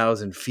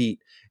 8,000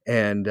 feet.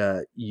 And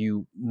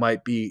you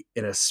might be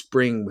in a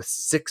spring with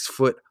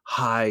 6-foot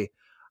high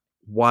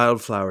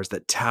wildflowers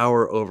that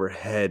tower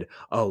overhead,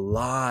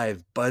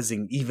 alive,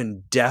 buzzing,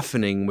 even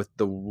deafening with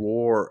the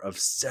roar of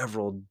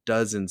several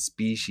dozen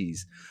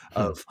species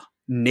of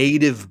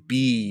native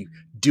bee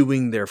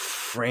doing their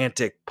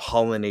frantic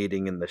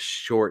pollinating in the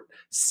short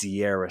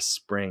Sierra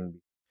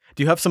spring.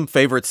 Do you have some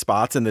favorite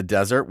spots in the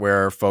desert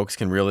where folks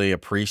can really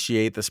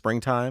appreciate the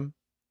springtime?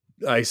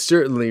 I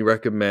certainly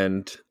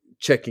recommend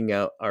checking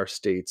out our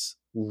state's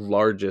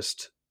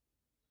largest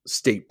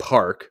state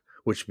park,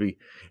 which would be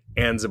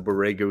Anza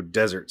Borrego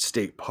Desert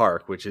State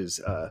Park, which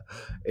is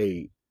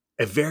a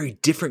very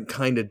different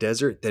kind of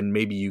desert than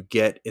maybe you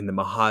get in the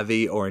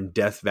Mojave or in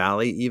Death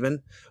Valley,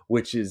 even,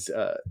 which is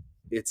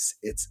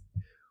it's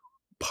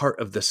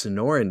part of the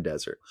Sonoran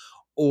Desert.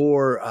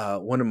 Or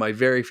one of my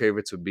very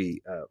favorites would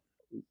be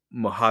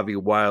Mojave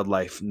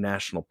Wildlife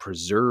National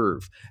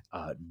Preserve,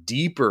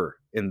 deeper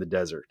in the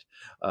desert,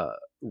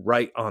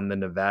 right on the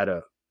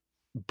Nevada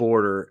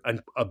border.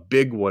 And a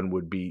big one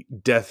would be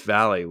Death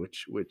Valley,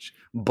 which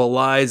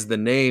belies the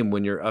name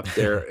when you're up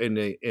there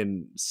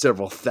in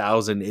several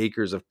thousand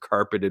acres of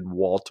carpeted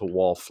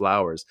wall-to-wall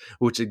flowers,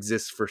 which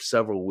exists for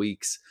several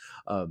weeks.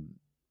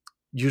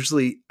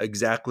 Usually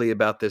exactly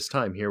about this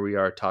time. Here we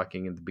are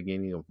talking in the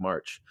beginning of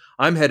March.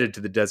 I'm headed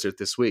to the desert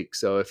this week,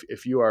 so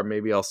if you are,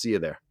 maybe I'll see you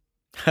there.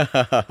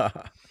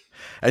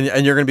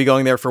 And you're going to be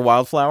going there for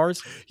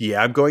wildflowers?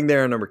 Yeah, I'm going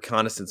there on a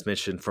reconnaissance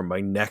mission for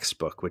my next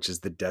book, which is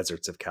The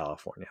Deserts of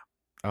California.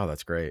 Oh,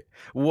 that's great.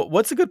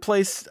 What's a good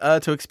place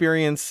to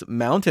experience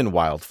mountain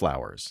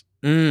wildflowers?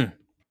 In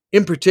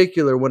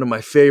particular, one of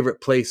my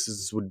favorite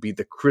places would be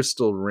the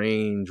Crystal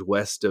Range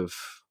west of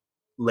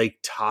Lake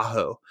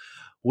Tahoe,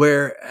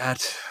 where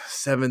at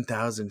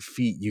 7,000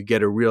 feet, you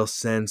get a real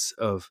sense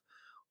of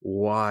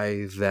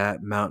why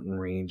that mountain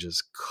range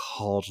is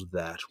called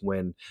that.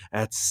 When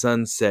at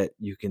sunset,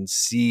 you can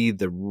see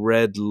the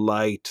red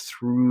light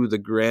through the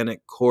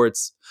granite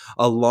quartz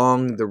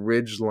along the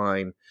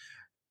ridgeline,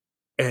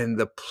 and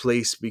the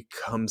place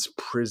becomes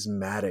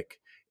prismatic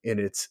in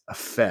its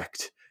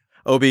effect.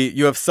 Obi,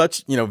 you have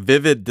such,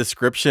 vivid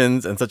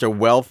descriptions and such a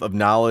wealth of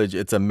knowledge.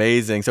 It's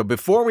amazing. So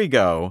before we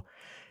go,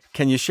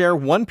 can you share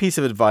one piece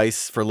of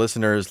advice for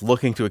listeners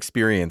looking to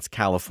experience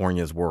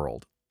California's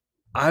world?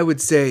 I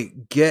would say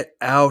get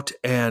out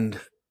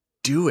and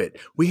do it.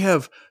 We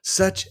have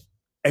such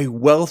a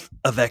wealth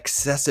of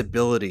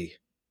accessibility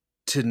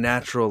to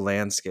natural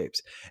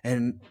landscapes,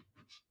 and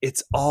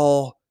it's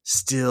all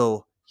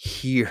still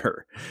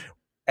here.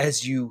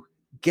 As you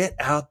get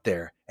out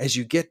there, as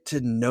you get to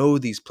know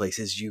these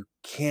places, you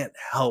can't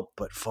help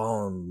but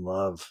fall in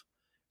love.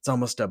 It's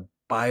almost a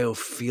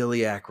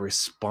biophiliac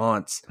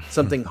response,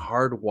 something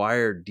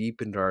hardwired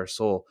deep into our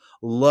soul.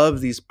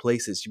 Love these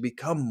places. You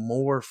become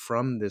more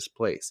from this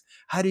place.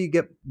 How do you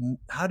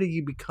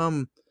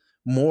become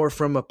more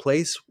from a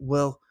place?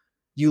 Well,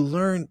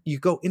 you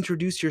go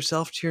introduce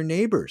yourself to your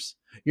neighbors.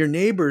 Your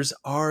neighbors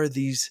are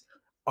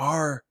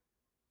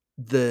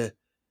the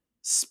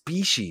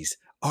species,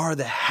 are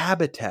the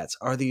habitats,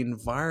 are the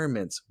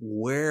environments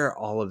where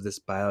all of this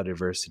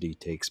biodiversity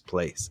takes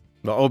place.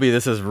 Well, Obi,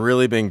 this has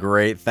really been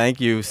great.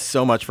 Thank you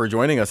so much for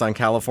joining us on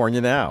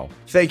California Now.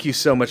 Thank you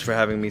so much for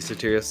having me,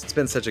 Soterios. It's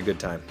been such a good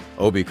time.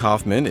 Obi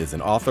Kaufmann is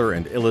an author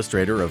and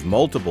illustrator of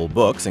multiple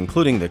books,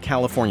 including the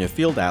California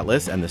Field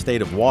Atlas and the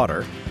State of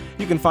Water.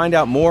 You can find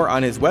out more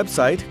on his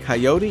website,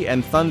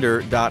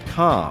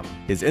 coyoteandthunder.com.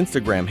 His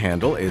Instagram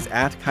handle is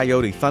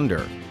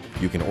 @coyotethunder.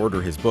 You can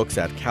order his books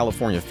at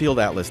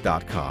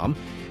californiafieldatlas.com.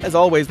 As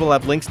always, we'll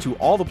have links to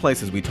all the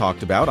places we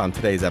talked about on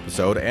today's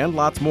episode and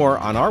lots more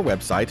on our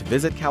website,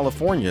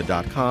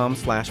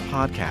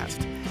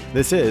 visitcalifornia.com/podcast.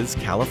 This is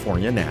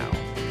California Now.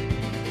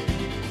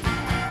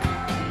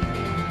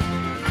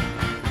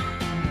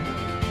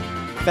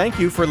 Thank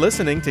you for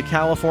listening to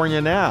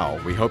California Now.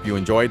 We hope you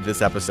enjoyed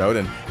this episode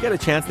and get a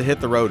chance to hit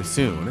the road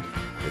soon.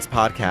 This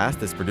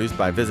podcast is produced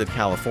by Visit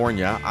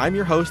California. I'm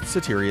your host,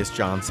 Soterios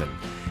Johnson.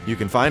 You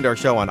can find our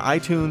show on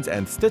iTunes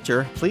and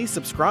Stitcher. Please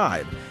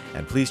subscribe.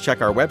 And please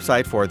check our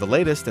website for the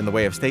latest in the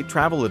way of state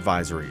travel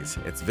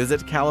advisories. It's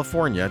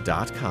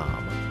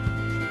visitcalifornia.com.